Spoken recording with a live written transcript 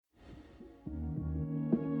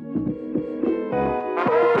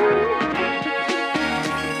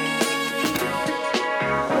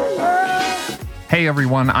Hey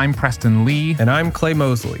everyone, I'm Preston Lee. And I'm Clay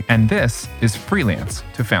Mosley. And this is Freelance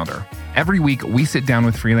to Founder. Every week, we sit down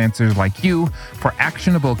with freelancers like you for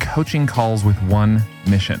actionable coaching calls with one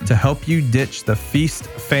mission: to help you ditch the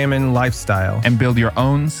feast-famine lifestyle and build your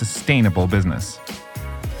own sustainable business.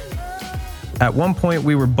 At one point,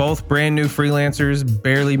 we were both brand new freelancers,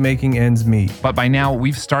 barely making ends meet. But by now,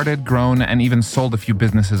 we've started, grown, and even sold a few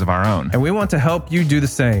businesses of our own. And we want to help you do the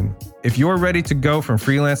same. If you're ready to go from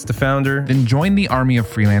freelance to founder, then join the army of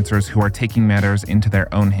freelancers who are taking matters into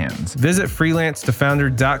their own hands. Visit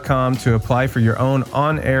freelancetofounder.com to apply for your own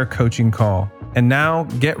on-air coaching call. And now,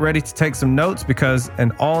 get ready to take some notes because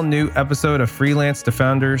an all-new episode of Freelance to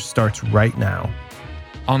Founder starts right now.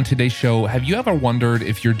 On today's show, have you ever wondered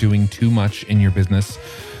if you're doing too much in your business?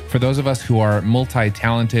 For those of us who are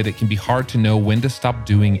multi-talented, it can be hard to know when to stop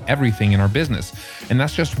doing everything in our business. And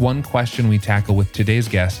that's just one question we tackle with today's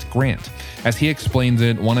guest, Grant. As he explains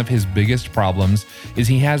it, one of his biggest problems is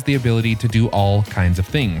he has the ability to do all kinds of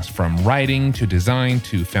things, from writing to design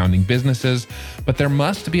to founding businesses. But there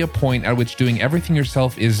must be a point at which doing everything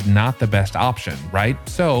yourself is not the best option, right?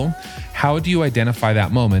 So how do you identify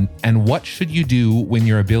that moment, and what should you do when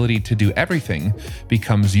your ability to do everything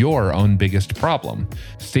becomes your own biggest problem?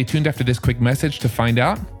 Stay tuned after this quick message to find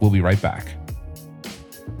out. We'll be right back.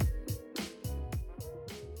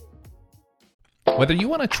 Whether you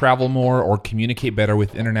want to travel more or communicate better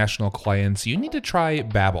with international clients, you need to try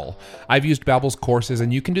Babbel. I've used Babbel's courses,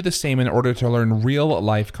 and you can do the same in order to learn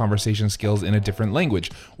real-life conversation skills in a different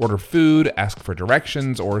language. Order food, ask for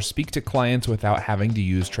directions, or speak to clients without having to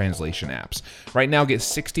use translation apps. Right now, get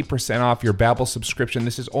 60% off your Babbel subscription.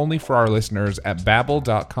 This is only for our listeners at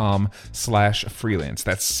babbel.com/freelance.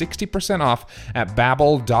 That's 60% off at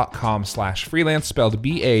babbel.com/freelance, spelled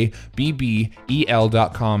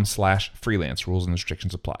BABBEL.com/freelance. Rules and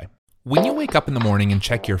restrictions apply. When you wake up in the morning and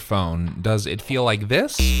check your phone, does it feel like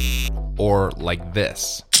this or like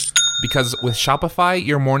this? Because with Shopify,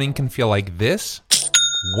 your morning can feel like this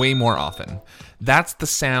way more often. That's the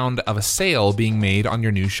sound of a sale being made on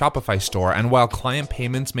your new Shopify store. And while client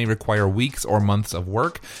payments may require weeks or months of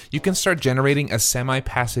work, you can start generating a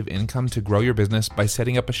semi-passive income to grow your business by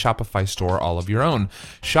setting up a Shopify store all of your own.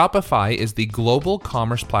 Shopify is the global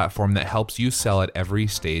commerce platform that helps you sell at every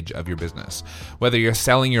stage of your business. Whether you're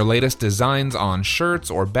selling your latest designs on shirts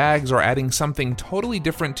or bags or adding something totally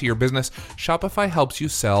different to your business, Shopify helps you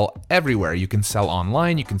sell everywhere. You can sell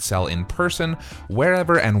online, you can sell in person,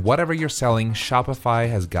 wherever and whatever you're selling, Shopify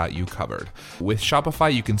has got you covered. With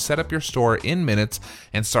Shopify, you can set up your store in minutes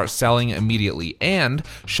and start selling immediately. And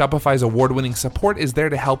Shopify's award-winning support is there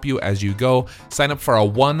to help you as you go. Sign up for a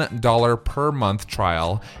 $1 per month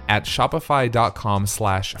trial at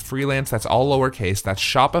shopify.com/freelance. That's all lowercase. That's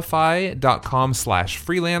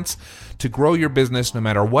shopify.com/freelance to grow your business no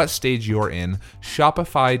matter what stage you're in.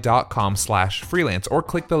 Shopify.com/freelance, or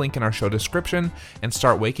click the link in our show description and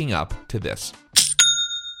start waking up to this.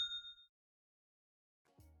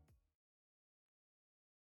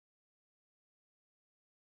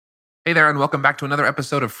 Hey there, and welcome back to another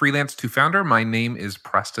episode of Freelance to Founder. My name is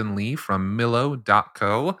Preston Lee from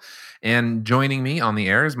Millo.co, and joining me on the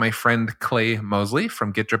air is my friend Clay Mosley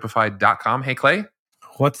from GetDripified.com. Hey, Clay.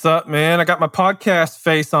 What's up, man? I got my podcast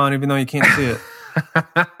face on, even though you can't see it.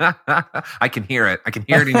 I can hear it. I can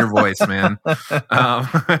hear it in your voice, man.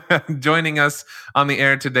 Joining us on the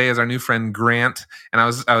air today is our new friend Grant. And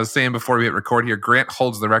I was saying before we hit record here, Grant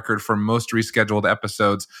holds the record for most rescheduled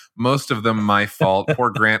episodes. Most of them my fault. Poor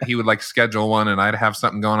Grant. He would schedule one, and I'd have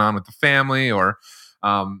something going on with the family, or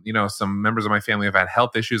some members of my family have had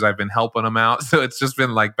health issues. I've been helping them out. So it's just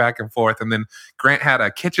been back and forth. And then Grant had a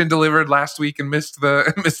kitchen delivered last week and missed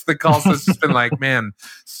the call. So it's just been man,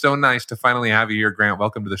 so nice to finally have you here, Grant.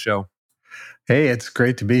 Welcome to the show. Hey, it's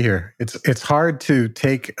great to be here. It's hard to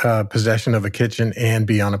take possession of a kitchen and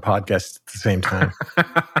be on a podcast at the same time.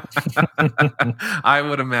 I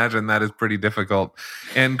would imagine that is pretty difficult.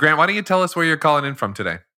 And Grant, why don't you tell us where you're calling in from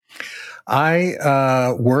today?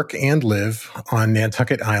 I work and live on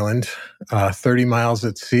Nantucket Island, 30 miles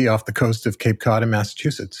at sea off the coast of Cape Cod in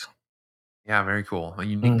Massachusetts. Yeah, very cool. A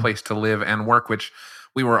unique place to live and work, which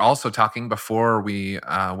we were also talking before we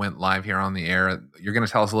went live here on the air. You're going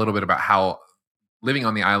to tell us a little bit about how living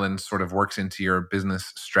on the island sort of works into your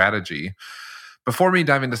business strategy. Before we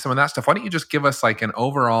dive into some of that stuff, why don't you just give us an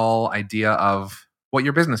overall idea of what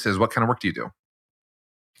your business is? What kind of work do you do?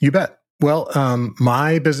 You bet. Well,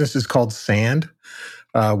 my business is called SAND,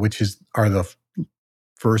 which are the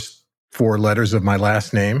first four letters of my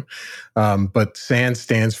last name. But SAND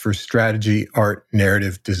stands for Strategy, Art,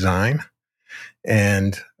 Narrative, Design.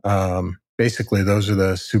 And basically, those are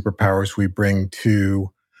the superpowers we bring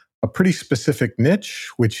to a pretty specific niche,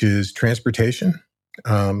 which is transportation.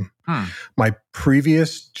 My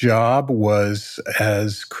previous job was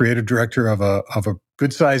as creative director of a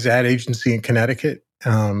good-sized ad agency in Connecticut.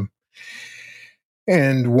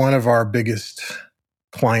 And one of our biggest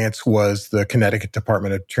clients was the Connecticut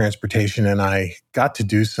Department of Transportation. And I got to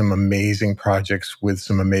do some amazing projects with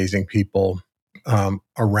some amazing people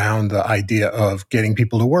around the idea of getting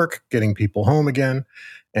people to work, getting people home again.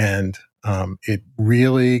 And it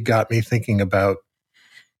really got me thinking about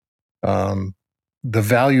the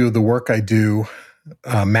value of the work I do,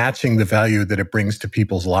 matching the value that it brings to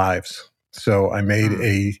people's lives. So I made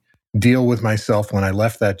a deal with myself when I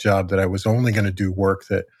left that job that I was only going to do work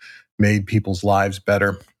that made people's lives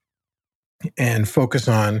better and focus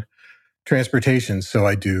on transportation. So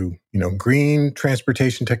I do, green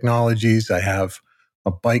transportation technologies. I have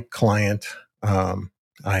a bike client. I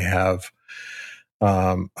have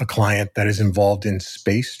a client that is involved in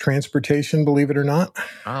space transportation, believe it or not.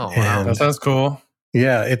 Oh, wow. And that sounds cool.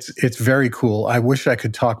 Yeah, it's very cool. I wish I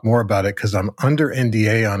could talk more about it because I'm under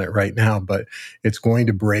NDA on it right now, but it's going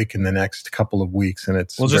to break in the next couple of weeks, and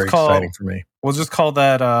it's very exciting for me. We'll just call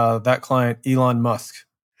that client Elon Musk.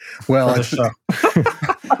 Well, it's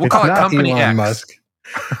we'll call it Company Elon X. Musk.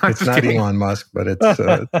 It's not kidding. Elon Musk, but it's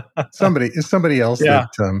somebody else. Yeah,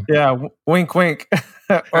 that, wink, wink.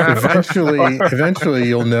 Eventually,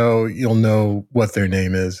 you'll know what their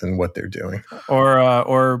name is and what they're doing.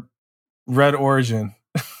 Or Red Origin.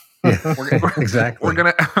 Yeah, exactly. We're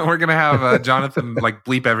gonna have Jonathan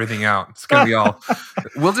bleep everything out. It's gonna be all.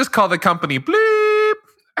 We'll just call the company Bleep.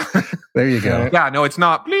 There you go. Yeah, no, it's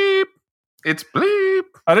not Bleep. It's Bleep.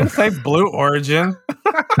 I didn't say Blue Origin.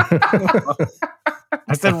 I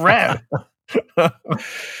said red.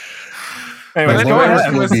 Anyway,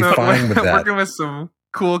 working with some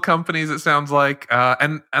cool companies, it sounds like.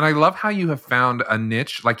 And I love how you have found a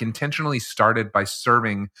niche, intentionally started by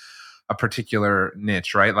serving a particular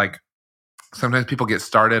niche, right? Sometimes people get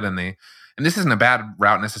started and this isn't a bad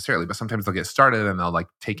route necessarily, but sometimes they'll get started and they'll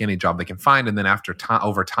take any job they can find. And then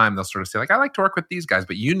over time, they'll sort of say I like to work with these guys.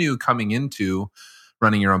 But you knew coming into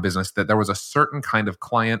running your own business that there was a certain kind of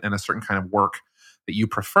client and a certain kind of work that you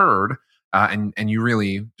preferred. And you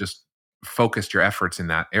really just focused your efforts in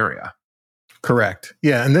that area. Correct.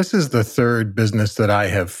 Yeah. And this is the third business that I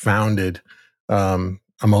have founded.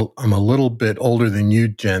 I'm a little bit older than you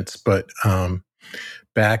gents, but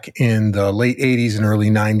back in the late 80s and early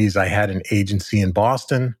 90s, I had an agency in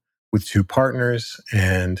Boston with two partners,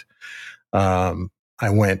 and I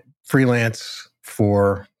went freelance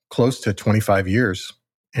for close to 25 years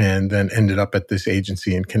and then ended up at this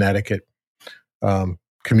agency in Connecticut,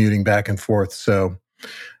 commuting back and forth. So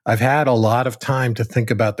I've had a lot of time to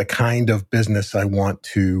think about the kind of business I want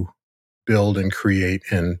to build and create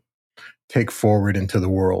and take forward into the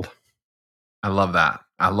world. I love that.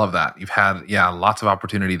 You've had, lots of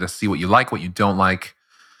opportunity to see what you like, what you don't like.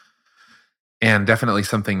 And definitely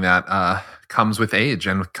something that comes with age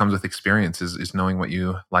and comes with experience is knowing what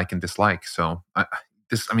you like and dislike. So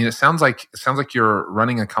it sounds like you're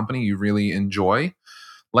running a company you really enjoy.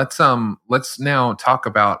 Let's now talk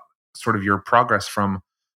about sort of your progress from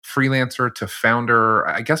freelancer to founder.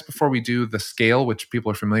 I guess before we do the scale, which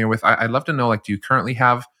people are familiar with, I'd love to know, do you currently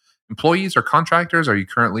have employees or contractors? Are you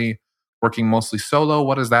currently working mostly solo?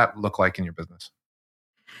 What does that look like in your business?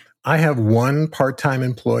 I have one part-time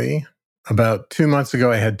employee. About 2 months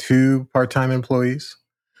ago, I had two part-time employees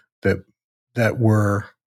that were,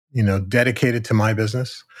 dedicated to my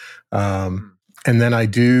business. And then I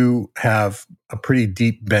do have a pretty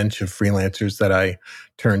deep bench of freelancers that I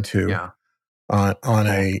turn to on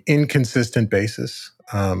a inconsistent basis.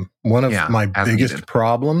 One of my biggest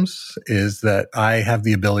problems is that I have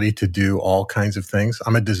the ability to do all kinds of things.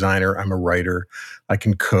 I'm a designer. I'm a writer. I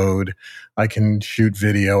can code. I can shoot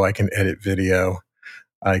video. I can edit video.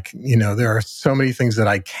 There are so many things that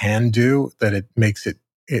I can do that it makes it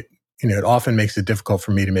often makes it difficult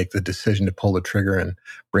for me to make the decision to pull the trigger and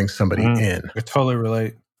bring somebody in. I totally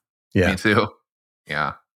relate. Yeah. Me too.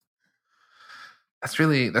 Yeah. That's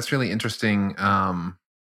really interesting.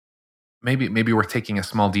 Maybe we're taking a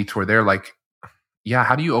small detour there.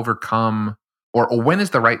 How do you overcome, or when is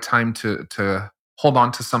the right time to hold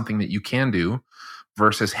on to something that you can do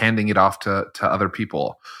versus handing it off to other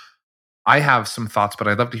people? I have some thoughts, but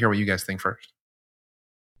I'd love to hear what you guys think first.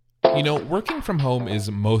 Working from home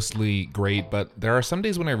is mostly great, but there are some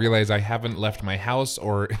days when I realize I haven't left my house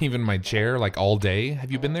or even my chair all day.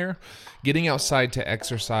 Have you been there? Getting outside to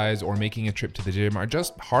exercise or making a trip to the gym are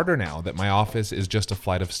just harder now that my office is just a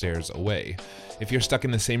flight of stairs away. If you're stuck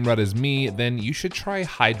in the same rut as me, then you should try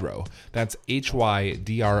Hydrow. That's HYDROW.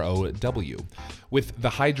 With the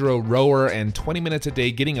Hydro rower and 20 minutes a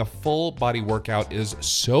day, getting a full body workout is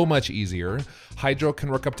so much easier. Hydro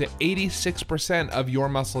can work up to 86% of your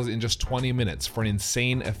muscles in just 20 minutes for an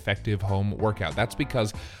insane effective home workout. That's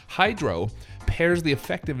because Hydro pairs the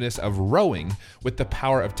effectiveness of rowing with the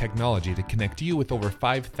power of technology to connect you with over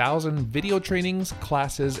 5,000 video trainings,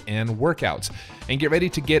 classes, and workouts. And get ready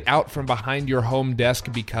to get out from behind your home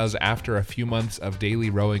desk, because after a few months of daily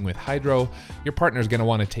rowing with Hydro, your partner's going to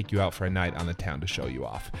want to take you out for a night on the town to show you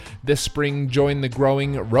off. This spring, join the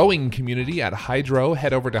growing rowing community at Hydro.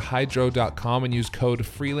 Head over to hydro.com and use code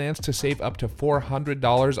FREELANCE to save up to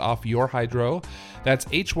 $400 off your Hydro. That's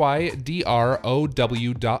HYDROW.com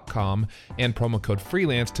and promo code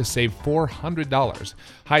FREELANCE to save $400.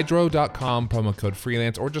 Hydro.com, promo code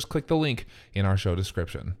FREELANCE, or just click the link in our show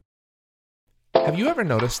description. Have you ever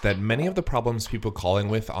noticed that many of the problems people call in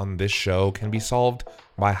with on this show can be solved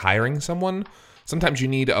by hiring someone? Sometimes you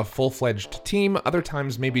need a full-fledged team, other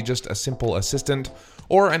times maybe just a simple assistant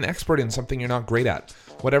or an expert in something you're not great at.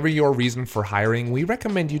 Whatever your reason for hiring, we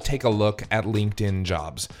recommend you take a look at LinkedIn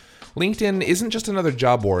Jobs. LinkedIn isn't just another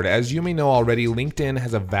job board. As you may know already, LinkedIn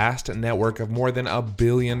has a vast network of more than 1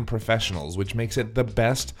 billion professionals, which makes it the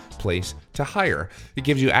best place to hire. It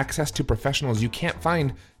gives you access to professionals you can't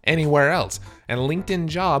find anywhere else. And LinkedIn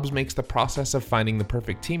Jobs makes the process of finding the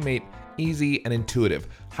perfect teammate easy and intuitive.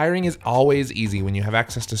 Hiring is always easy when you have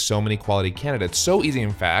access to so many quality candidates. So easy,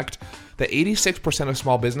 in fact, that 86% of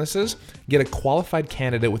small businesses get a qualified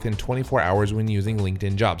candidate within 24 hours when using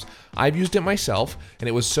LinkedIn Jobs. I've used it myself, and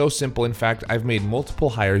it was so simple. In fact, I've made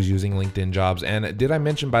multiple hires using LinkedIn Jobs. And did I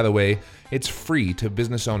mention, by the way, it's free to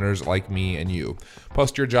business owners like me and you.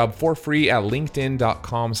 Post your job for free at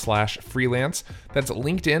linkedin.com/freelance. That's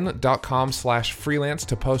linkedin.com/freelance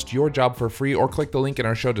to post your job for free, or click the link in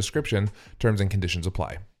our show description. Terms and conditions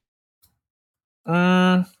apply.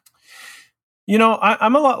 I'm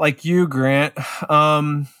a lot like you, Grant.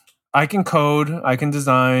 I can code, I can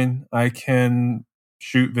design, I can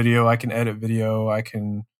shoot video, I can edit video, I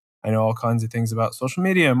know all kinds of things about social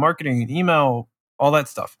media, marketing, and email, all that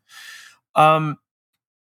stuff. My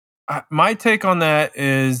take on that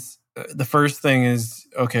is the first thing is,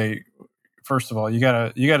 okay, first of all, you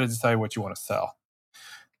gotta decide what you want to sell,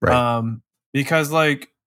 Right. Because like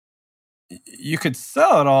you could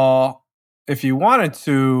sell it all if you wanted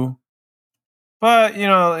to, but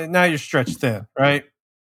now you're stretched thin, right?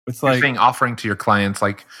 It's You're like saying offering to your clients,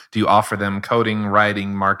 like, do you offer them coding,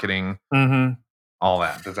 writing, marketing, all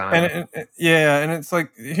that, design? and it's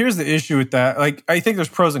like, here's the issue with that. Like, I think there's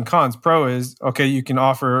pros and cons. Pro is, okay, you can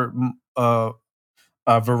offer a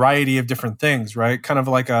variety of different things, right? Kind of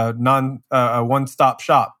like a one-stop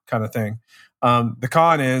shop kind of thing. The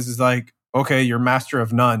con is like, okay, you're master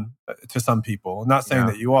of none to some people. I'm not saying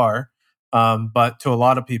that you are, but to a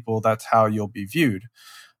lot of people, that's how you'll be viewed.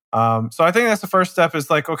 So I think that's the first step. Is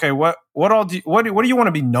like, okay, what do you want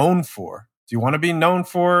to be known for? Do you want to be known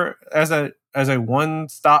for as a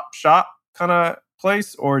one-stop shop kind of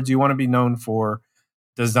place, or do you want to be known for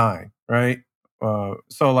design, right?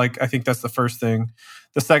 So like, I think that's the first thing.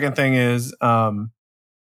 The second thing is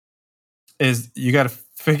you got to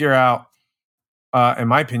figure out, in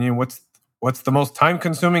my opinion, what's the most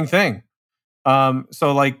time-consuming thing.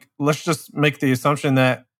 So like, let's just make the assumption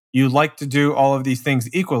that you like to do all of these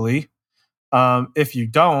things equally. If you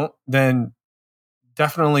don't, then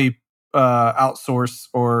definitely outsource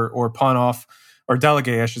or pawn off or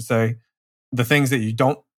delegate, I should say, the things that you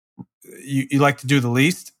like to do the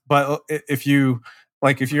least. But if you're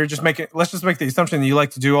just let's just make the assumption that you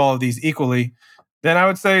like to do all of these equally, then I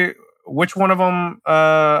would say, which one of them,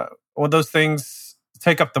 one those things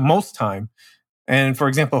take up the most time? And for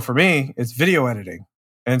example, for me, it's video editing.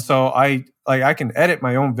 And so I can edit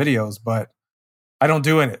my own videos, but I don't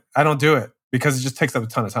do it because it just takes up a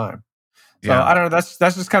ton of time. So I don't know. That's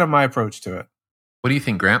just kind of my approach to it. What do you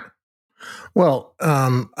think, Grant? Well,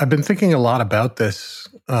 I've been thinking a lot about this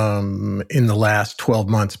in the last 12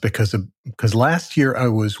 months because last year I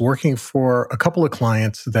was working for a couple of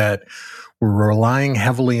clients that were relying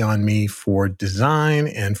heavily on me for design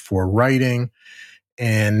and for writing,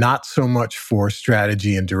 and not so much for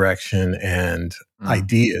strategy and direction and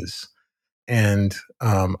ideas. And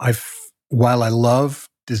while I love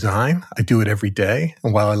design, I do it every day.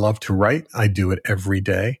 And while I love to write, I do it every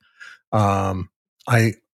day.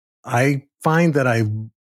 I find that I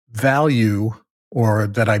value, or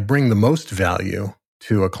that I bring the most value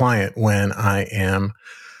to a client when I am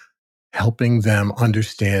helping them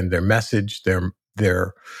understand their message, their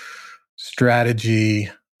strategy,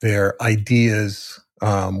 their ideas,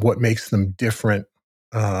 what makes them different.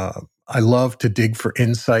 I love to dig for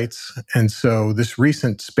insights. And so this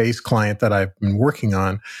recent space client that I've been working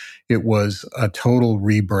on, it was a total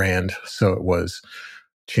rebrand. So it was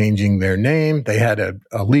changing their name. They had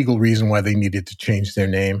a legal reason why they needed to change their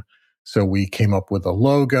name. So we came up with a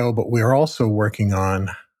logo, but we are also working on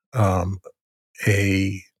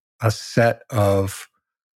a set of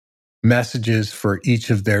messages for each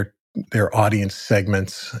of their audience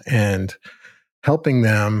segments and helping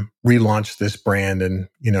them relaunch this brand and,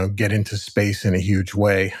 get into space in a huge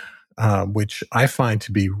way, which I find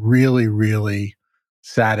to be really, really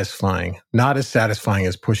satisfying. Not as satisfying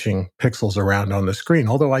as pushing pixels around on the screen,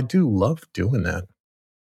 although I do love doing that.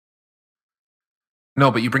 No,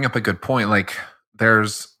 but you bring up a good point. Like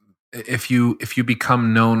if you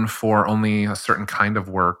become known for only a certain kind of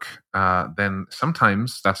work, then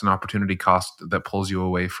sometimes that's an opportunity cost that pulls you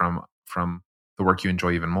away from the work you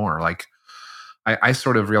enjoy even more. Like I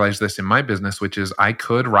sort of realized this in my business, which is I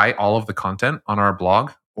could write all of the content on our blog,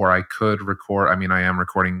 or I could record. I mean, I am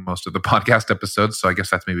recording most of the podcast episodes, so I guess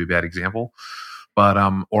that's maybe a bad example. But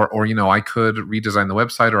or I could redesign the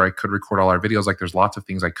website, or I could record all our videos. Like there's lots of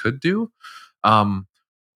things I could do.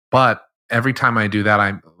 But every time I do that,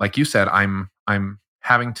 I'm like you said, I'm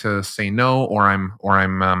having to say no, or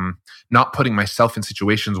I'm not putting myself in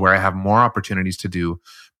situations where I have more opportunities to do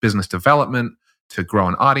business development, to grow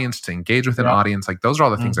an audience, to engage with an audience. Like those are all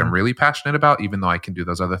the things I'm really passionate about, even though I can do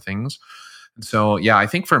those other things. And so, yeah, I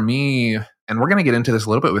think for me, and we're going to get into this a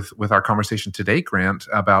little bit with our conversation today, Grant,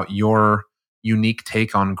 about your unique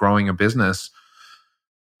take on growing a business.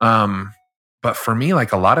 But for me,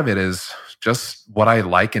 like a lot of it is just what I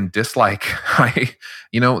like and dislike.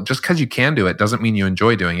 Just because you can do it doesn't mean you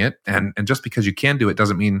enjoy doing it. And just because you can do it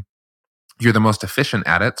doesn't mean you're the most efficient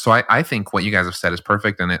at it. So I think what you guys have said is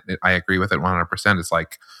perfect. And I agree with it 100%. It's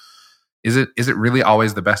like, is it really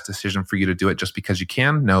always the best decision for you to do it just because you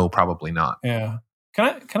can? No, probably not. Yeah.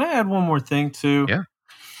 Can I add one more thing too? Yeah.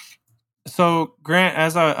 So Grant,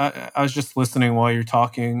 as I was just listening while you're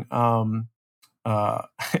talking,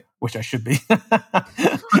 which I should be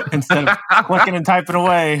instead of clicking and typing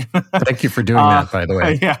away. Thank you for doing that, by the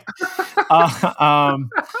way. Yeah.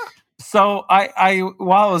 So I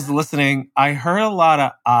while I was listening, I heard a lot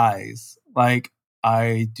of I's. Like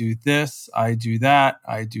I do this, I do that,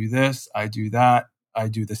 I do this, I do that, I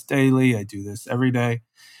do this daily, I do this every day.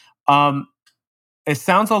 It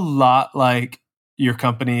sounds a lot like your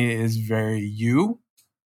company is very you.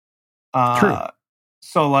 True.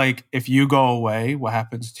 So like if you go away, what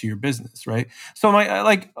happens to your business, right? So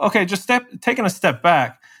taking a step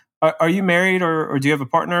back, are you married or do you have a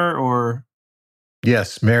partner or?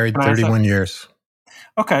 Yes, married 31 years.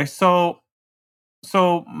 Okay, so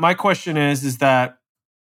my question is that,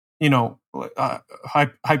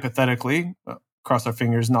 hypothetically, cross our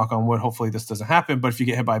fingers, knock on wood, hopefully this doesn't happen, but if you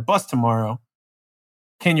get hit by a bus tomorrow,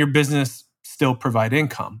 can your business still provide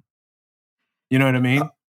income? You know what I mean?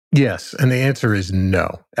 Yes, and the answer is no,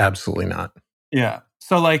 absolutely not. Yeah.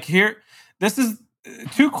 So like this is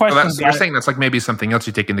two questions. So you're saying that's like maybe something else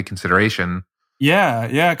you take into consideration.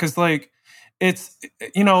 Yeah, because like it's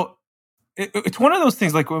it's one of those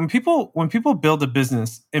things. Like when people build a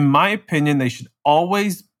business, in my opinion, they should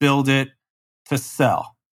always build it to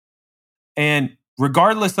sell, and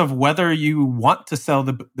regardless of whether you want to sell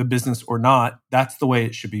the business or not, that's the way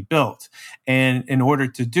it should be built. And in order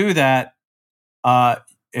to do that,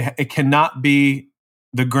 it cannot be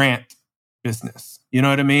the Grant business. You know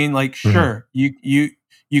what I mean? Like, sure, you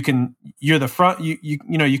can, you're the front,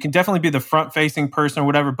 you can definitely be the front facing person or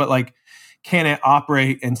whatever, but like, can it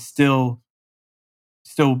operate and still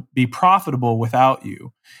be profitable without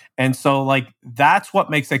you? And so like, that's what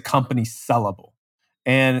makes a company sellable.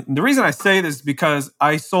 And the reason I say this is because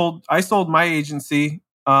I sold my agency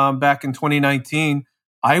back in 2019.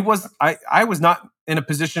 I was not in a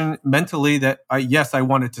position mentally that I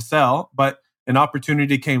wanted to sell, but an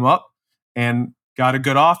opportunity came up and got a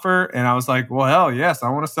good offer. And I was like, well, hell yes, I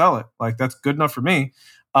want to sell it. Like that's good enough for me.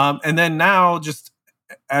 And then now just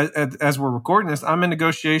as we're recording this, I'm in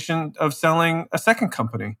negotiation of selling a second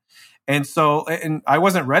company. And so, and I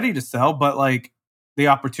wasn't ready to sell, but like the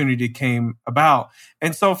opportunity came about.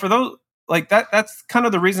 And so for those like that's kind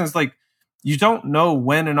of the reasons, like, you don't know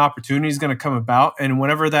when an opportunity is going to come about. And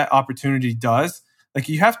whenever that opportunity does, like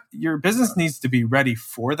your business needs to be ready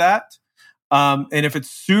for that. And if it's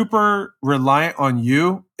super reliant on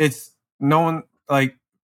you, it's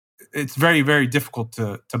very, very difficult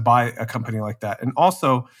to buy a company like that. And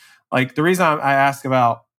also like the reason I ask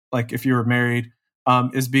about like, if you were married,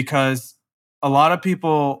 is because a lot of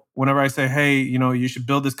people, whenever I say, hey, you should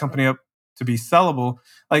build this company up to be sellable,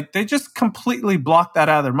 like they just completely block that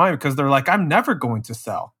out of their mind because they're like, I'm never going to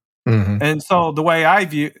sell. Mhm. And so the way I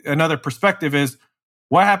view another perspective is,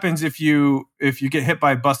 what happens if you get hit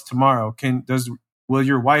by a bus tomorrow? Will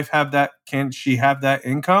your wife have that? Can she have that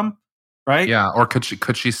income? Right? Yeah. Or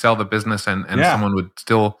could she sell the business and Yeah. someone would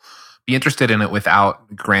still be interested in it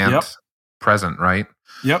without Grant Yep. present, right?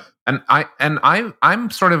 Yep. And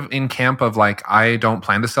I'm sort of in camp of like, I don't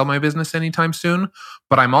plan to sell my business anytime soon,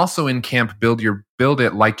 but I'm also in camp build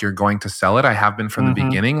it like you're going to sell it. I have been from the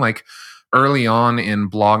beginning. Like early on in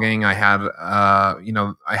blogging, I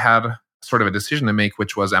had sort of a decision to make,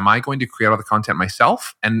 which was, am I going to create all the content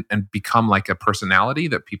myself and become like a personality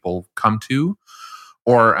that people come to?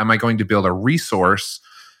 Or am I going to build a resource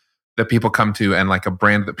that people come to and like a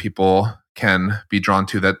brand that people can be drawn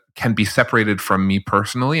to that can be separated from me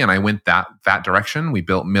personally? And I went that direction. We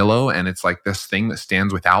built Millo, and it's like this thing that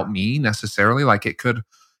stands without me necessarily. Like it could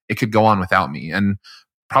go on without me. And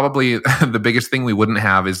probably the biggest thing we wouldn't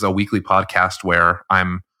have is a weekly podcast where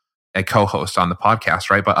I'm a co-host on the podcast,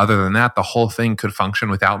 right? But other than that, the whole thing could function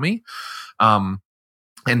without me. And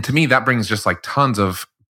to me, that brings just like tons of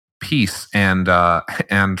peace and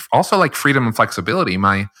also like freedom and flexibility.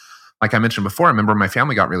 Like I mentioned before, I remember my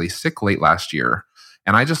family got really sick late last year,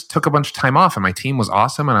 and I just took a bunch of time off, and my team was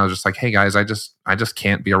awesome. And I was just like, hey guys, I just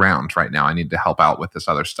can't be around right now. I need to help out with this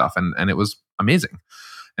other stuff. And it was amazing.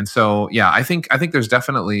 And so, yeah, I think there's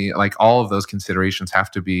definitely like all of those considerations have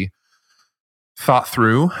to be thought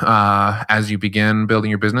through as you begin building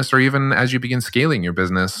your business, or even as you begin scaling your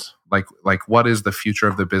business. Like what is the future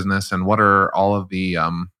of the business, and what are all of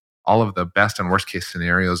the best and worst case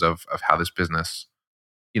scenarios of how this business,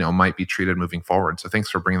 might be treated moving forward. So thanks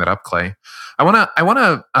for bringing that up, Clay. I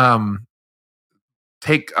want to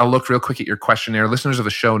take a look real quick at your questionnaire. Listeners of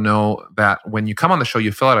the show know that when you come on the show,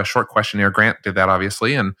 you fill out a short questionnaire. Grant did that,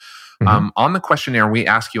 obviously. And on the questionnaire, we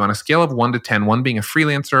ask you on a scale of 1 to 10, 1 being a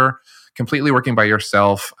freelancer, completely working by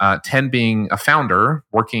yourself, 10 being a founder,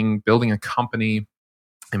 building a company,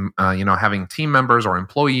 having team members or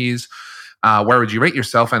employees, where would you rate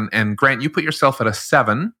yourself? And Grant, you put yourself at a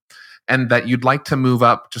 7, and that you'd like to move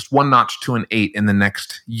up just 1 notch to an 8 in the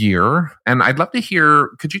next year. And I'd love to hear,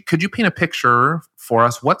 could you paint a picture for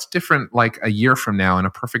us? What's different like a year from now in a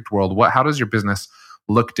perfect world? How does your business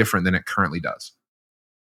look different than it currently does?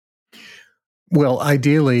 Well,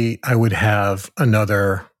 ideally, I would have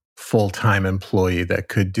another full-time employee that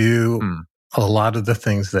could do a lot of the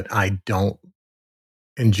things that I don't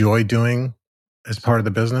enjoy doing as part of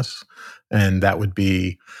the business. And that would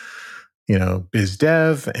be, biz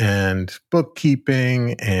dev and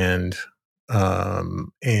bookkeeping and a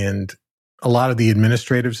lot of the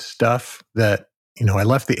administrative stuff that, I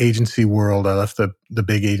left the agency world. I left the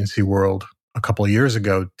big agency world a couple of years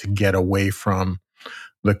ago to get away from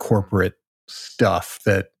the corporate stuff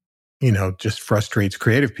that, just frustrates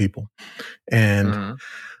creative people. And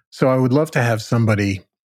so I would love to have somebody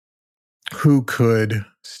who could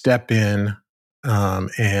step in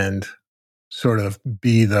and sort of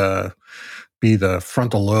be the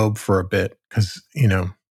frontal lobe for a bit, because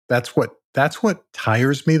that's what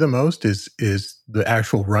tires me the most is the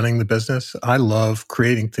actual running the business. I love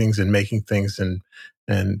creating things and making things and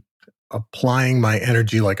applying my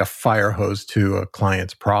energy like a fire hose to a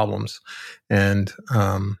client's problems, and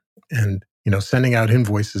sending out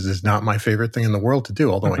invoices is not my favorite thing in the world to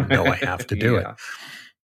do, although I know I have to do it.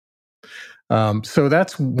 So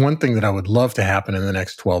that's one thing that I would love to happen in the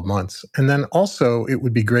next 12 months. And then also it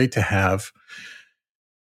would be great to have,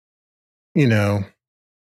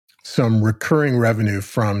 some recurring revenue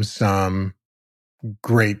from some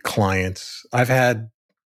great clients. I've had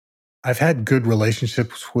good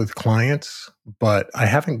relationships with clients, but I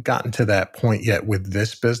haven't gotten to that point yet with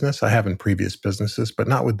this business. I have in previous businesses, but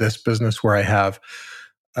not with this business, where I have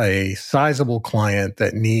a sizable client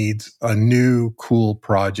that needs a new cool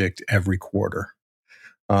project every quarter.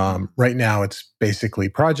 Right now, it's basically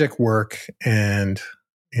project work, and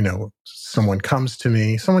someone came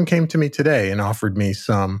to me today and offered me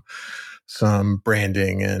some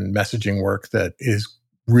branding and messaging work that is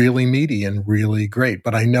really meaty and really great,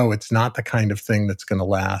 but I know it's not the kind of thing that's going to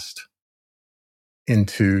last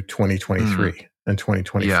into 2023 and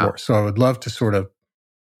 2024. Yeah. So I would love to sort of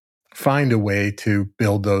find a way to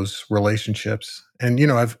build those relationships. And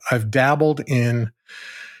I've dabbled in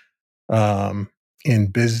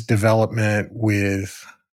biz development with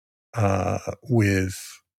an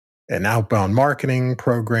outbound marketing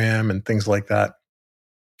program and things like that.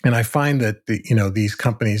 And I find that these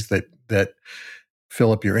companies that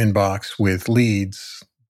fill up your inbox with leads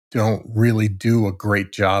don't really do a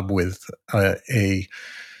great job with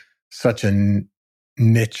such a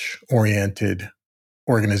niche-oriented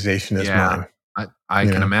organization as mine. I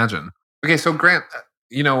can imagine. Okay, so Grant,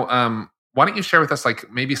 why don't you share with us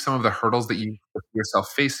like maybe some of the hurdles that you see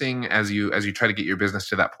yourself facing as you try to get your business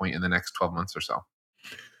to that point in the next 12 months or so?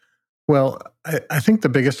 Well, I think the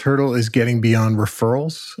biggest hurdle is getting beyond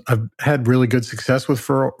referrals. I've had really good success with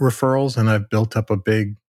referrals, and I've built up a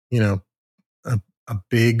big, a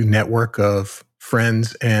big network of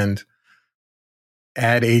friends and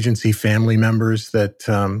ad agency family members that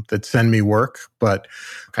send me work. But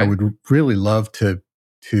Okay. I would really love to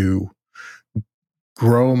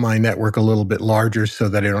grow my network a little bit larger so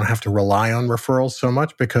that I don't have to rely on referrals so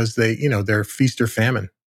much, because they're feast or famine.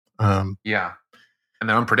 Yeah. And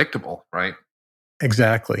they're unpredictable, right?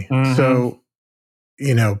 Exactly. Mhm. So,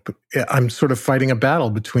 I'm sort of fighting a battle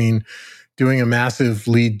between doing a massive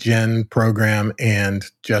lead gen program and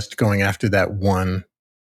just going after that one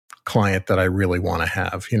client that I really want to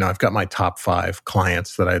have. I've got my top 5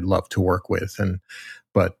 clients that I'd love to work with.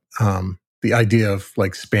 But the idea of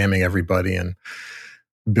like spamming everybody and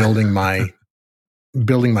building my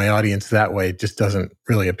audience that way just doesn't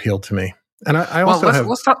really appeal to me. And I also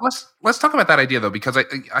let's talk about that idea though, because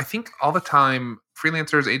I think all the time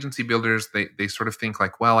freelancers, agency builders, they sort of think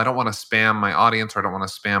like, well, I don't want to spam my audience, or I don't want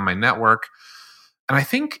to spam my network. And I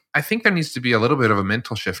think there needs to be a little bit of a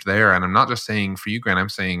mental shift there. And I'm not just saying for you, Grant, I'm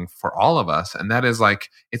saying for all of us. And that is like,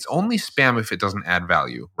 it's only spam if it doesn't add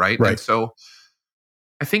value, right? Right. And so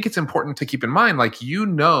I think it's important to keep in mind, like, you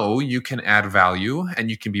can add value and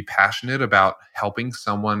you can be passionate about helping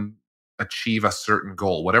someone achieve a certain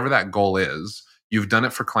goal, whatever that goal is. You've done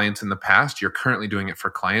it for clients in the past. You're currently doing it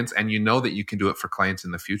for clients, and you know that you can do it for clients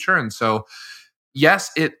in the future. And so,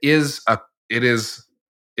 yes, it is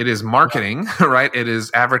marketing, right? It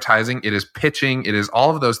is advertising. It is pitching. It is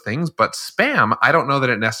all of those things. But spam, I don't know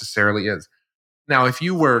that it necessarily is. Now, if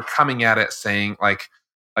you were coming at it saying like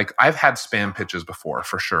I've had spam pitches before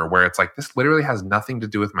for sure, where it's like, this literally has nothing to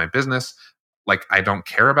do with my business. Like, I don't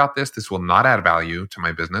care about this. This will not add value to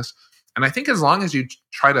my business. And I think as long as you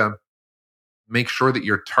try to make sure that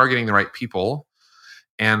you're targeting the right people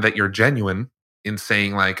and that you're genuine in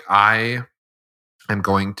saying like, I am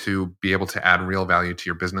going to be able to add real value to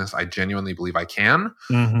your business, I genuinely believe I can,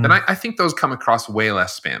 Mhm. then I think those come across way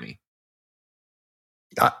less spammy.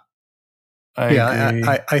 I agree.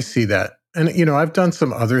 I see that. And, I've done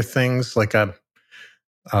some other things. Like a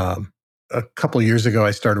couple of years ago,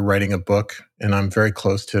 I started writing a book, and I'm very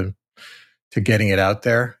close to getting it out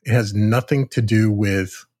there. It has nothing to do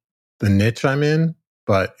with the niche I'm in,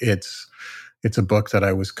 but it's a book that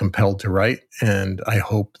I was compelled to write, and I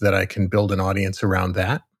hope that I can build an audience around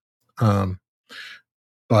that.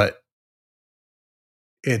 But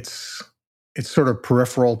it's sort of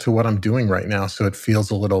peripheral to what I'm doing right now, so it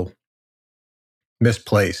feels a little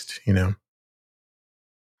misplaced,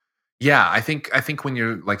 Yeah, I think when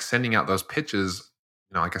you're like sending out those pitches,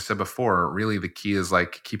 like I said before, really the key is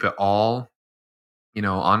like, keep it all,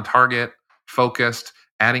 on target, focused,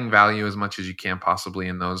 adding value as much as you can possibly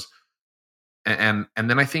in those. And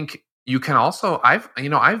then I think you can also, I've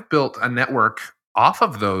built a network off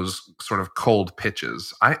of those sort of cold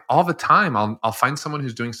pitches. All the time I'll find someone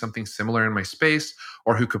who's doing something similar in my space,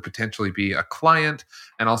 or who could potentially be a client,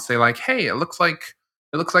 and I'll say like, hey, it looks like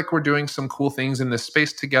we're doing some cool things in this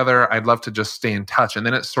space together. I'd love to just stay in touch. And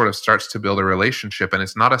then it sort of starts to build a relationship, and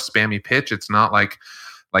it's not a spammy pitch. It's not like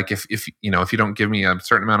if you don't give me a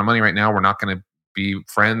certain amount of money right now, we're not going to be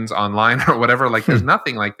friends online or whatever. Like there's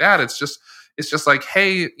nothing like that. It's just like,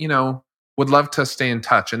 hey, would love to stay in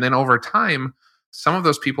touch. And then over time, some of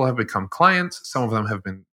those people have become clients. Some of them have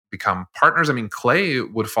become partners. I mean, Clay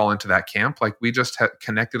would fall into that camp. Like, we just had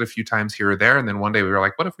connected a few times here or there. And then one day we were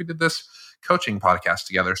like, what if we did this coaching podcast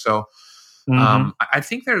together? So I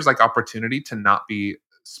think there's like opportunity to not be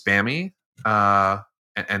spammy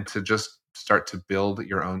and to just start to build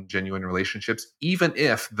your own genuine relationships, even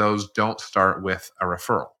if those don't start with a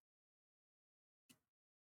referral.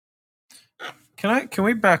 Can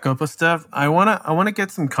we back up a step? I wanna get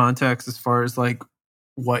some context as far as like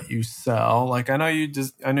what you sell. Like, I know you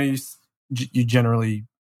generally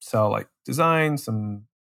sell like design, some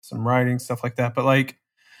writing, stuff like that. But like,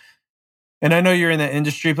 and I know you're in that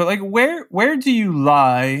industry, but like, where do you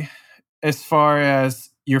lie as far as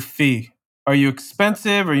your fee? Are you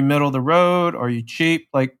expensive? Are you middle of the road? Are you cheap?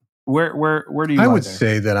 Like, where do you? I lie would there?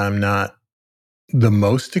 say that I'm not the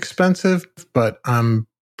most expensive, but I'm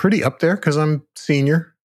pretty up there because I'm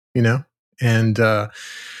senior, and I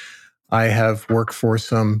have worked for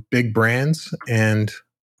some big brands, and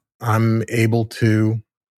I'm able to,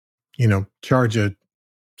 charge a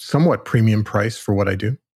somewhat premium price for what I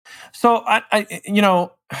do. So I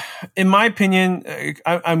in my opinion,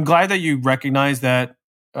 I'm glad that you recognize that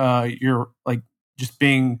you're like just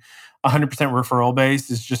being 100% referral based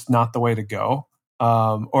is just not the way to go.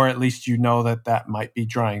 Or at least you know that might be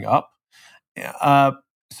drying up.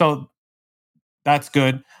 So that's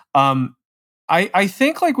good. I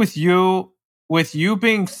think like with you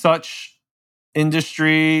being such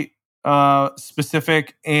industry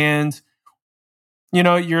specific, and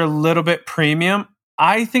you're a little bit premium,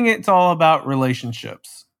 I think it's all about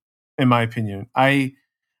relationships, in my opinion. I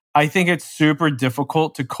think it's super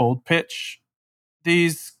difficult to cold pitch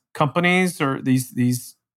these companies or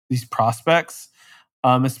these prospects,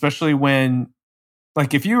 especially when,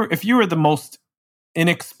 like, if you were the most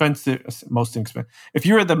inexpensive, if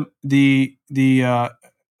you were the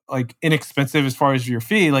like inexpensive as far as your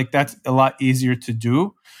fee, like that's a lot easier to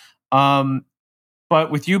do. But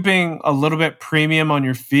with you being a little bit premium on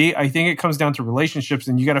your fee, I think it comes down to relationships,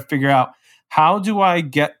 and you got to figure out, how do I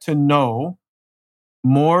get to know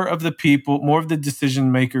more of the people, more of the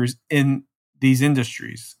decision makers in these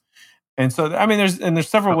industries? And so, I mean, there's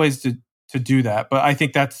several ways to do that, but I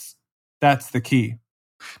think that's the key.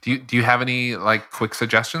 Do you have any like quick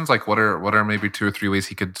suggestions? Like what are maybe 2 or 3 ways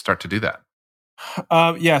he could start to do that?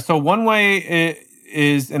 Yeah. So one way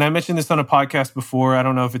is, and I mentioned this on a podcast before, I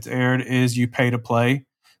don't know if it's aired, is you pay to play.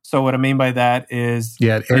 So what I mean by that is,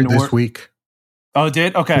 it aired this week. Oh, it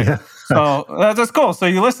did? Okay. Yeah. So that's cool. So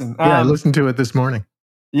you listen. I listened to it this morning.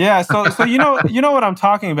 Yeah. So you know what I'm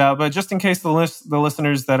talking about, but just in case the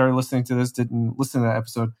listeners that are listening to this didn't listen to that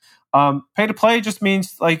episode, pay to play just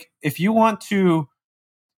means, like, if you want to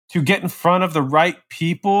get in front of the right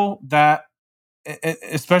people, that,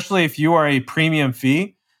 especially if you are a premium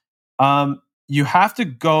fee, you have to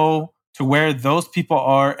go to where those people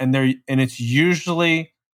are, and it's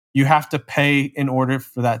usually you have to pay in order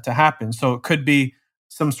for that to happen. So it could be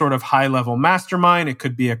some sort of high level mastermind, it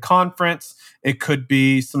could be a conference, it could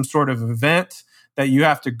be some sort of event that you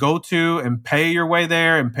have to go to and pay your way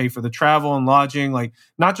there and pay for the travel and lodging, like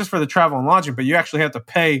not just for the travel and lodging, but you actually have to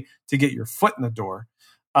pay to get your foot in the door.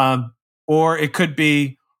 Or it could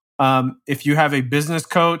be, if you have a business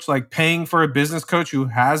coach, like paying for a business coach who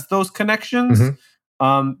has those connections,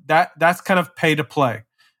 that's kind of pay to play.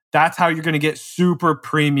 That's how you're going to get super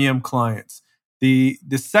premium clients. The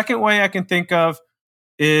second way I can think of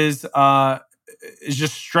is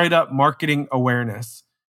just straight up marketing awareness.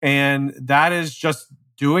 And that is just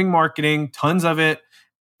doing marketing, tons of it,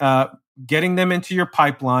 getting them into your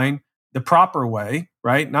pipeline the proper way,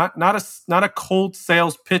 right? Not a cold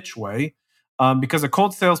sales pitch way. Because a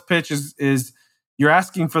cold sales pitch is you're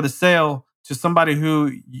asking for the sale to somebody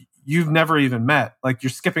who you've never even met. Like, you're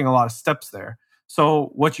skipping a lot of steps there.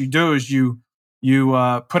 So what you do is you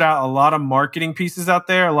put out a lot of marketing pieces out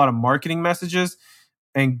there, a lot of marketing messages,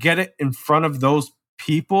 and get it in front of those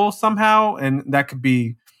people somehow. And that could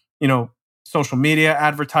be, social media,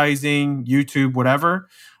 advertising, YouTube, whatever.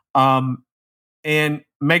 And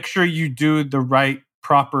make sure you do the right,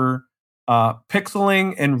 proper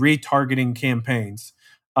pixeling and retargeting campaigns.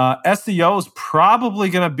 SEO is probably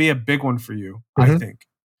going to be a big one for you, I think.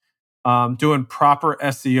 Doing proper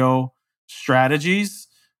SEO strategies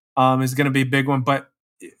is going to be a big one. But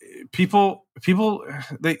people,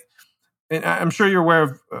 and I'm sure you're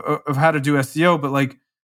aware of how to do SEO, but like,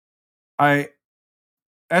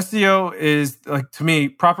 SEO is, like, to me,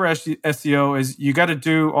 proper SEO is, you got to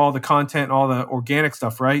do all the content, all the organic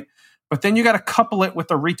stuff, right? But then you got to couple it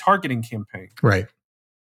with a retargeting campaign. Right.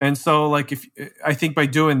 And so, like, I think by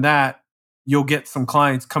doing that, you'll get some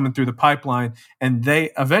clients coming through the pipeline, and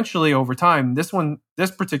they eventually, over time, this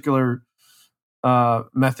particular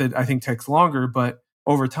method, I think, takes longer, but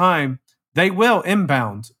over time, they will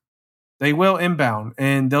inbound.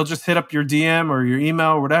 And they'll just hit up your DM or your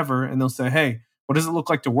email or whatever, and they'll say, "Hey, what does it look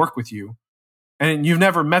like to work with you?" And you've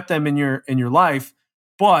never met them in your life,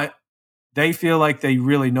 but they feel like they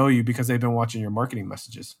really know you because they've been watching your marketing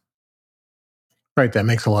messages. Right, that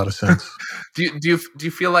makes a lot of sense. Do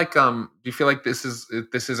you feel like this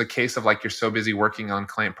is a case of, like, you're so busy working on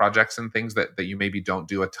client projects and things that you maybe don't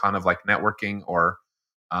do a ton of, like, networking or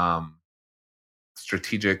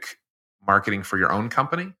strategic marketing for your own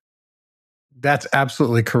company? That's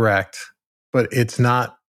absolutely correct, but it's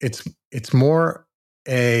not. It's more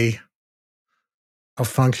a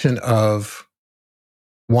function of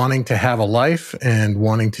wanting to have a life and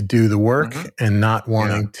wanting to do the work and not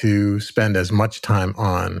wanting to spend as much time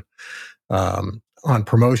on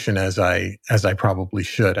promotion as I probably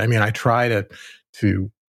should. I mean, I try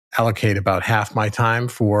to allocate about half my time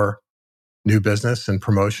for new business and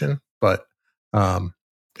promotion, but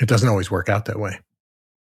it doesn't always work out that way.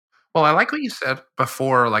 Well, I like what you said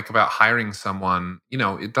before, like, about hiring someone.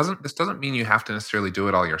 This doesn't mean you have to necessarily do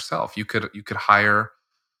it all yourself. You could hire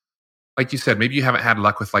like you said, maybe you haven't had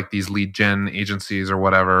luck with like these lead gen agencies or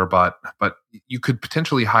whatever, but you could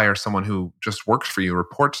potentially hire someone who just works for you,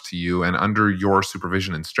 reports to you, and under your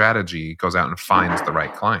supervision and strategy goes out and finds the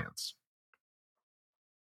right clients.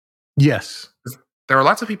 Yes. There are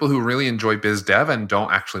lots of people who really enjoy biz dev and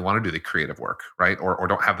don't actually want to do the creative work, right? Or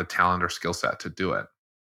don't have the talent or skill set to do it.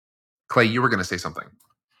 Clay, you were going to say something.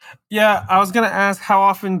 Yeah, I was going to ask, how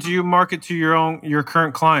often do you market to your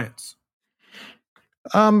current clients?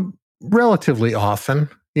 Relatively often.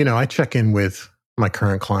 I check in with my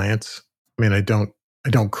current clients. I mean, I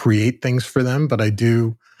don't create things for them, but I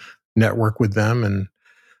do network with them, and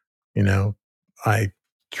I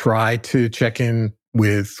try to check in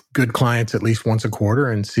with good clients at least once a quarter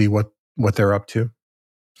and see what they're up to.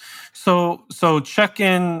 So check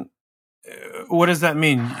in. What does that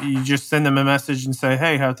mean? You just send them a message and say,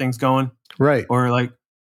 "Hey, how are things going?" Right. Or like,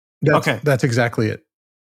 that's exactly it.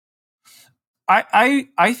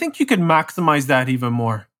 I think you could maximize that even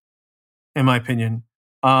more, in my opinion.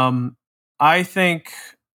 I think,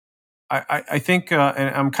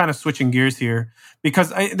 and I'm kind of switching gears here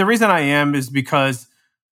because the reason I am is because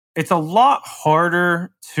it's a lot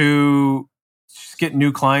harder to just get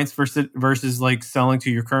new clients versus like selling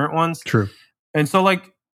to your current ones. True. And so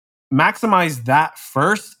like maximize that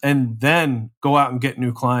first and then go out and get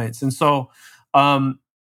new clients. And so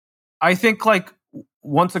I think like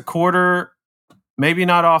once a quarter, maybe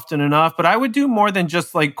not often enough, but I would do more than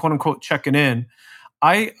just like quote unquote checking in.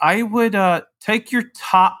 I would take your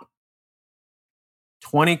top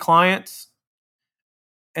 20 clients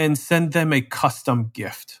and send them a custom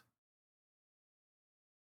gift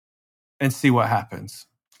and see what happens.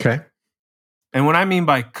 Okay. And when I mean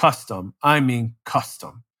by custom, I mean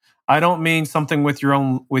custom. I don't mean something with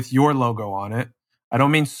your logo on it. I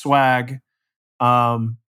don't mean swag.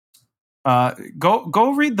 Go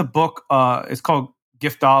read the book. It's called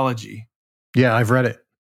Giftology. Yeah, I've read it.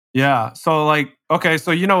 Yeah. So like, okay,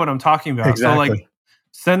 so you know what I'm talking about. Exactly. So like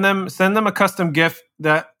send them a custom gift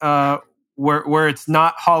that where it's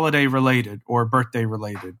not holiday related or birthday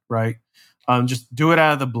related, right? Just do it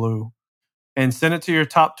out of the blue and send it to your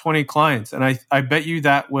top 20 clients. And I bet you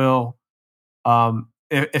that will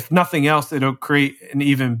if nothing else, it'll create an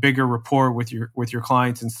even bigger rapport with your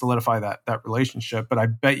clients and solidify that relationship. But I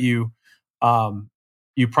bet you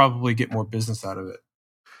you probably get more business out of it.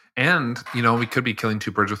 And, we could be killing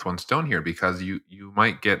two birds with one stone here because you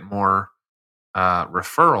might get more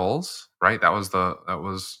referrals, right? That was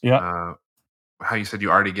how you said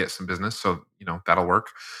you already get some business. So, that'll work.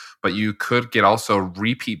 But you could get also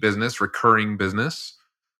repeat business, recurring business,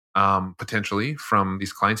 potentially from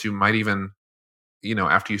these clients. You might even,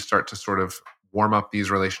 after you start to sort of warm up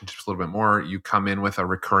these relationships a little bit more, you come in with a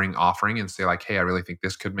recurring offering and say like, hey, I really think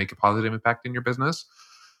this could make a positive impact in your business.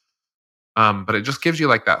 But it just gives you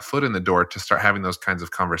like that foot in the door to start having those kinds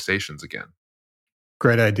of conversations again.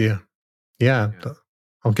 Great idea. Yeah.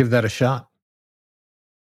 I'll give that a shot.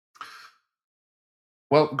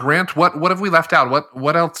 Well, Grant, what have we left out?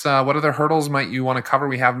 What else? What other hurdles might you want to cover?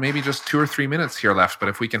 We have maybe just 2 or 3 minutes here left, but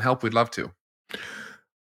if we can help, we'd love to.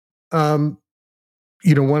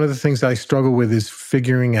 One of the things I struggle with is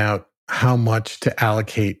figuring out how much to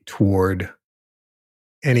allocate toward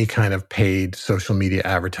any kind of paid social media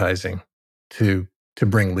advertising to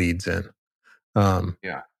bring leads in.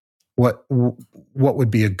 What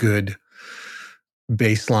would be a good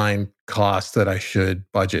baseline cost that I should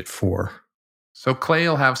budget for? So Clay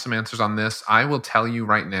will have some answers on this. I will tell you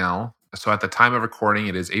right now. So at the time of recording,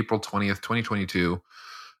 it is April 20th, 2022.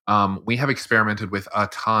 We have experimented with a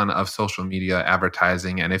ton of social media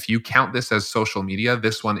advertising. And if you count this as social media,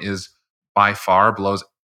 this one is by far blows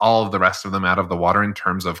all of the rest of them out of the water in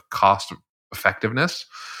terms of cost effectiveness.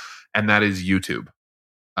 And that is YouTube.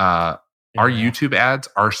 Our YouTube ads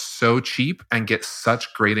are so cheap and get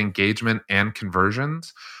such great engagement and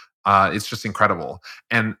conversions. It's just incredible.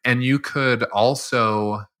 And you could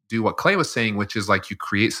also do what Clay was saying, which is like you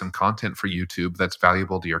create some content for YouTube that's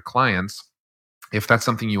valuable to your clients, if that's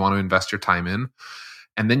something you want to invest your time in.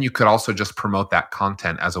 And then you could also just promote that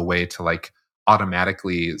content as a way to like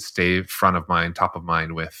automatically stay front of mind, top of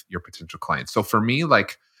mind with your potential clients. So for me,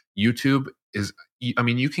 like YouTube is,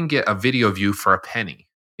 you can get a video view for a penny.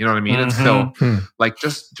 You know what I mean? And so like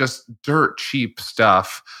just dirt cheap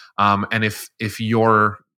stuff. And if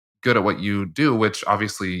you're good at what you do, which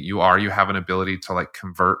obviously you have an ability to like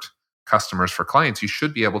convert customers for clients, you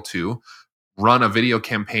should be able to run a video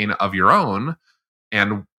campaign of your own.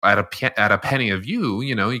 And at a penny a view,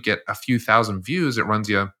 you get a few thousand views. It runs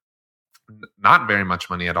you not very much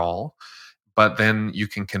money at all. But then you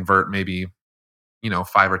can convert maybe,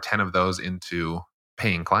 5 or 10 of those into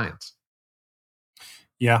paying clients.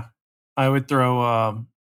 Yeah. I would throw,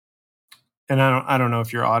 and I don't know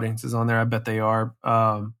if your audience is on there. I bet they are.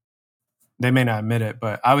 They may not admit it,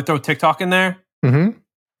 but I would throw TikTok in there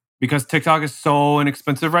because TikTok is so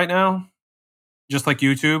inexpensive right now, just like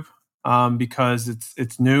YouTube, because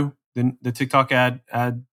it's new. The TikTok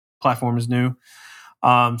ad platform is new,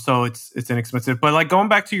 so it's inexpensive. But like going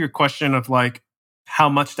back to your question of like how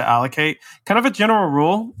much to allocate, kind of a general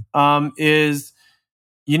rule is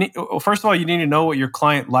you need. First of all, you need to know what your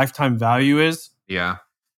client lifetime value is. Yeah.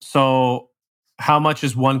 So how much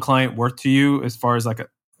is one client worth to you as far as like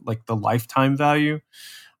the lifetime value?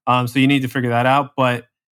 So you need to figure that out. But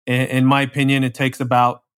in my opinion, it takes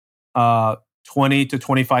about 20 to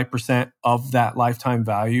 25% of that lifetime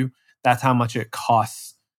value. That's how much it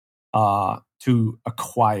costs to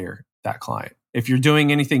acquire that client. If you're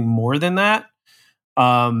doing anything more than that,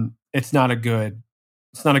 it's not a good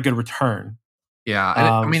return. Yeah, and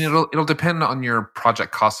I mean it'll depend on your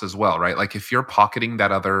project costs as well, right? Like if you're pocketing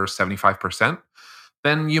that other 75%,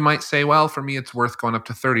 then you might say, well, for me it's worth going up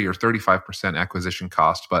to 30 or 35% acquisition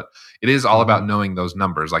cost, but it is all about knowing those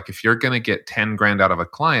numbers. Like if you're going to get 10 grand out of a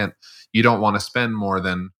client, you don't want to spend more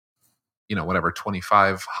than, whatever,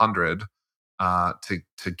 2,500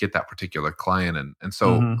 to get that particular client. And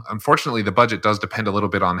so unfortunately the budget does depend a little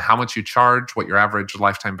bit on how much you charge, what your average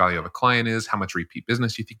lifetime value of a client is, how much repeat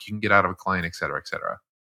business you think you can get out of a client, et cetera, et cetera.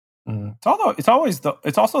 It's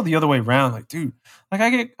also the other way around. Like, dude,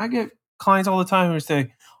 like I get clients all the time who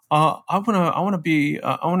say, I want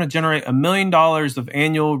to generate $1 million of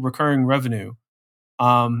annual recurring revenue.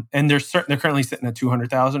 And they're currently sitting at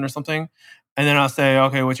 200,000 or something. And then I'll say,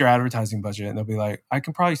 okay, what's your advertising budget? And they'll be like, I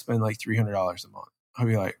can probably spend like $300 a month. I'll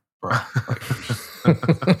be like, bro,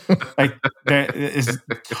 like that is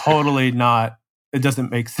totally not. It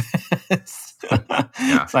doesn't make sense.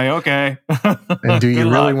 Yeah. It's like, okay. And do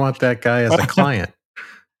you really want that guy as a client?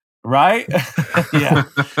 Right? Yeah.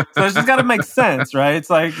 So it's just got to make sense, right? It's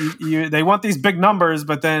like they want these big numbers,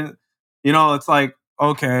 but then it's like,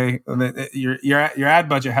 okay, your ad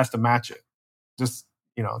budget has to match it. Just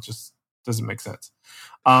doesn't make sense.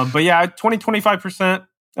 But yeah, 25%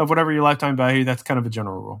 of whatever your lifetime value, that's kind of a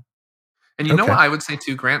general rule. And you know what I would say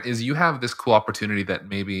too, Grant, is you have this cool opportunity that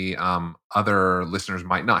maybe other listeners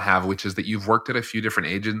might not have, which is that you've worked at a few different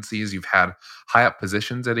agencies. You've had high up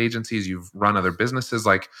positions at agencies. You've run other businesses.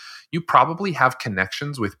 Like you probably have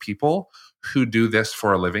connections with people who do this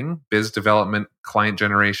for a living, biz development, client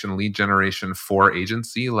generation, lead generation for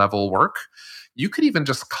agency level work. You could even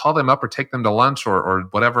just call them up or take them to lunch or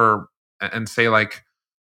whatever and say like,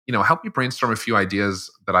 help me brainstorm a few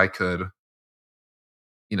ideas that I could,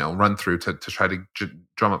 run through to try to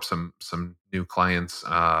drum up some new clients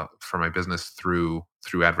for my business through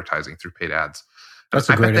advertising, through paid ads. That's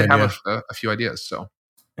a great idea. I have a few ideas. So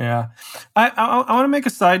yeah, I want to make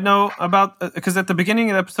a side note about because at the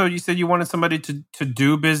beginning of the episode you said you wanted somebody to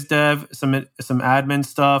do biz dev, some admin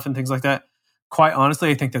stuff and things like that. Quite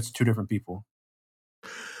honestly, I think that's two different people.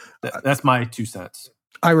 That's my 2 cents.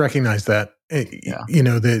 I recognize that. Yeah.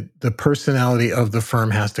 The personality of the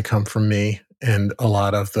firm has to come from me, and a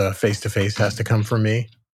lot of the face-to-face has to come from me.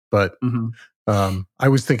 But I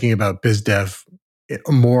was thinking about biz dev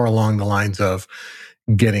more along the lines of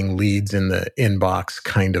getting leads in the inbox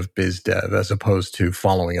kind of biz dev, as opposed to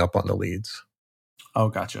following up on the leads. Oh,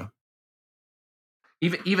 gotcha.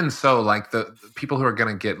 Even so, like the people who are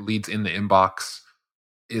going to get leads in the inbox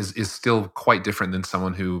is still quite different than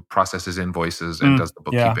someone who processes invoices and does the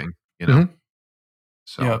bookkeeping,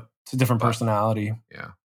 So yeah, it's a different personality.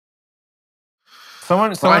 Yeah.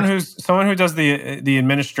 Someone who does the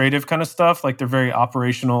administrative kind of stuff, like they're very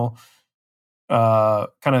operational, kind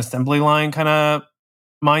of assembly line kind of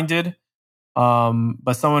minded.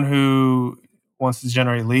 But someone who wants to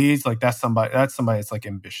generate leads, like that's somebody that's like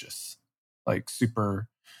ambitious, like super.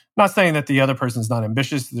 Not saying that the other person's not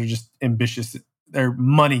ambitious; they're just ambitious. They're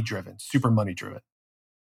money driven, super money driven.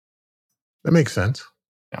 That makes sense.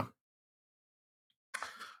 Yeah.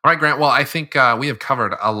 All right, Grant. Well, I think we have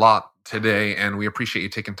covered a lot today, and we appreciate you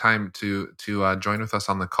taking time to join with us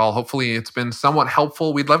on the call. Hopefully, it's been somewhat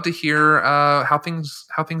helpful. We'd love to hear how things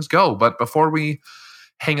go. But before we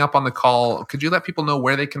hang up on the call, could you let people know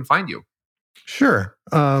where they can find you? Sure.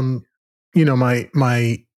 My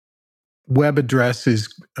web address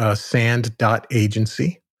is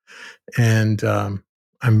sand.agency. And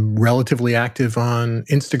I'm relatively active on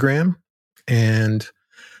Instagram and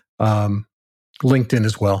LinkedIn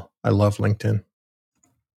as well. I love LinkedIn.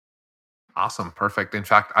 Awesome. Perfect. In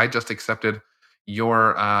fact, I just accepted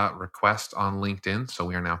your request on LinkedIn, so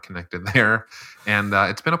we are now connected there. And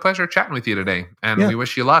it's been a pleasure chatting with you today. And we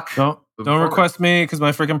wish you luck. No, Don't request me because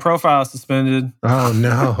my freaking profile is suspended. Oh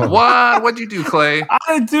no! What'd you do, Clay? I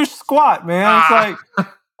didn't do squat, man. It's like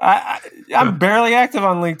I'm barely active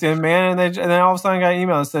on LinkedIn, man. And then all of a sudden I got an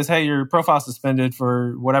email that says, "Hey, your profile suspended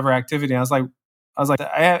for whatever activity." I was like,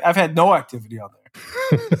 I've had no activity on there.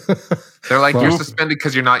 They're like, you're suspended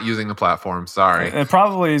because you're not using the platform. Sorry. It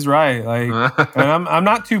probably is right. Like, and I'm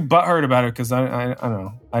not too butthurt about it because I don't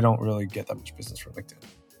know. I don't really get that much business from LinkedIn.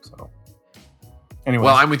 So, anyway.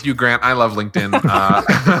 Well, I'm with you, Grant. I love LinkedIn.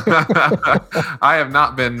 I have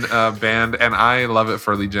not been banned, and I love it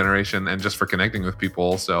for lead generation and just for connecting with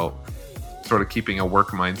people. So, sort of keeping a work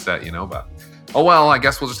mindset, you know. But oh well, I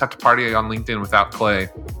guess we'll just have to party on LinkedIn without Clay.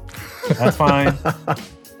 That's fine.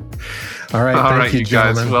 All right. Thank you,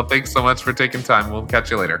 guys. gentlemen. Well, thanks so much for taking time. We'll catch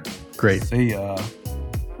you later. Great. See ya.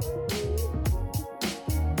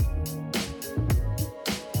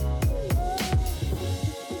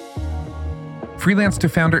 Freelance to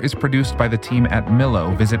Founder is produced by the team at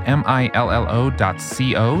Millo. Visit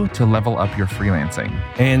millo.co to level up your freelancing.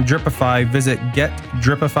 And Dripify, visit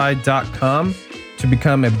getdripify.com to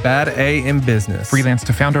become a bad A in business. Freelance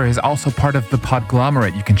to Founder is also part of The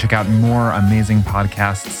Podglomerate. You can check out more amazing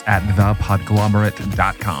podcasts at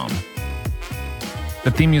thepodglomerate.com. The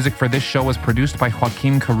theme music for this show was produced by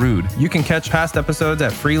Joaquin Carud. You can catch past episodes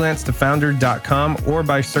at freelancetofounder.com or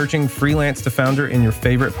by searching Freelance to Founder in your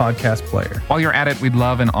favorite podcast player. While you're at it, we'd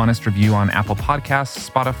love an honest review on Apple Podcasts,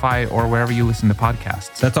 Spotify, or wherever you listen to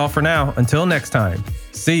podcasts. That's all for now. Until next time.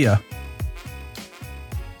 See ya.